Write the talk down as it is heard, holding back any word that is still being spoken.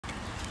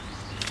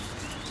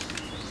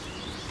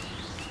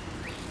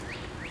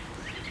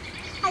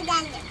I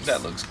got it.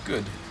 That looks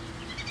good.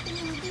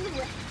 You do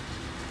it.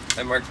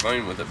 I marked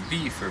mine with a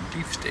B for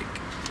beefsteak.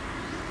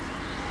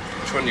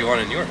 Which one do you want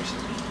in yours?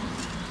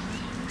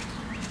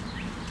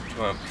 Do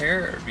you want a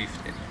pear or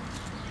beefsteak?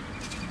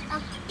 A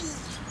B.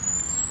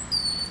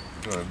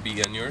 You want a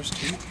B on yours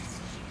too?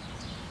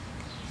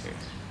 Here.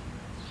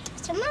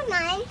 Some of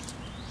mine.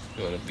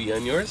 You want a B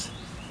on yours?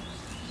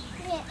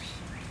 Yes.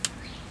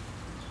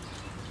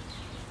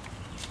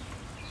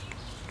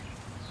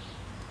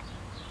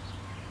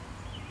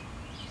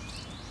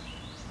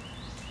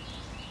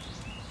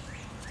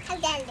 I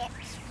got it.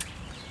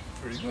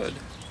 Pretty good.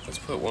 Let's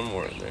put one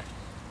more in there.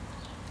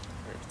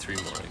 Or 3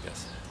 more, I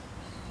guess.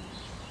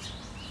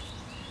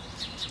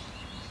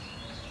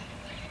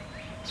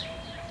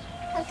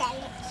 I got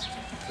it.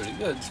 Pretty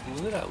good.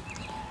 Smooth it out.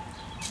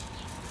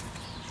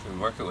 Should we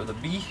mark it with a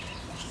B?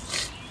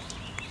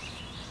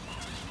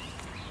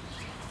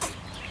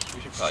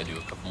 We should probably do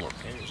a couple more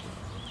pears now.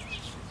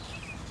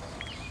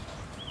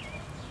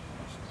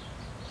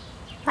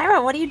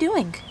 Lyra, what are you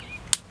doing?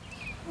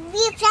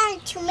 We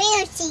found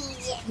tomato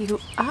seeds. You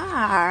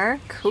are?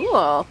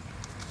 Cool.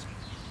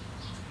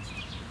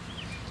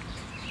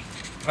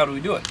 How do we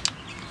do it?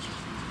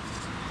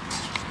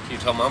 Can you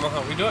tell Mama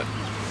how we do it?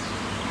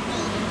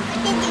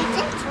 We do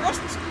this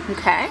first.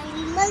 Okay. And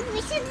we mug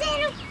with some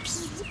little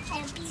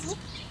pea.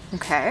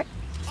 Okay.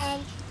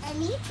 And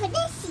you put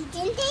the seeds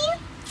in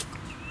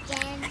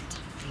there.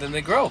 Then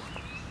they grow.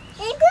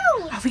 They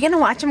grow. Are we going to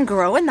watch them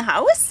grow in the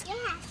house? Yeah.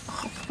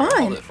 Oh, I'll hold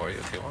fun. it for you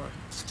if you want.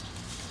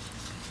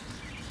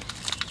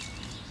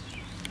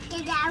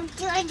 Get out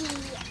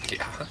dirty.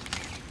 Yeah.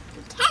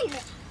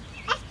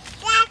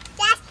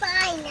 That's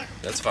fine.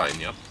 That's fine,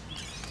 yep.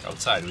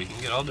 Outside we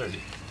can get all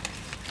dirty.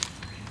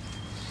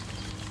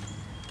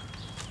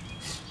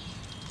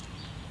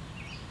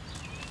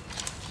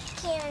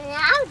 Get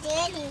out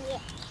dirty.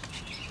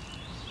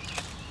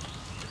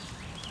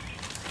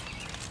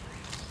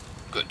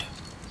 Good.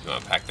 You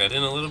want to pack that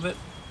in a little bit?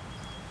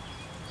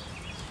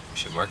 We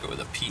should mark it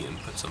with a P and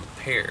put some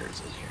pears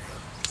in here.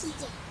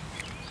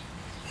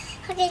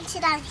 Put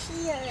it down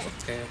here.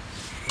 Okay.